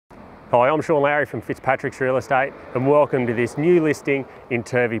Hi, I'm Shaun Lowry from Fitzpatricks Real Estate and welcome to this new listing in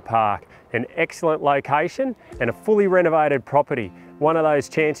Turvey Park. An excellent location and a fully renovated property. One of those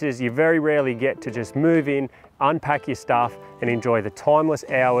chances you very rarely get to just move in, unpack your stuff and enjoy the timeless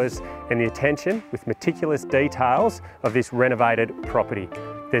hours and the attention with meticulous details of this renovated property.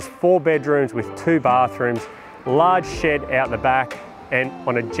 There's 4 bedrooms with 2 bathrooms, large shed out the back and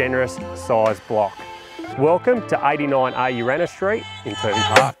on a generous size block. Welcome to 89a Urana Street in Turvey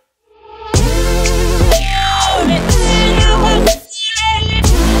Park.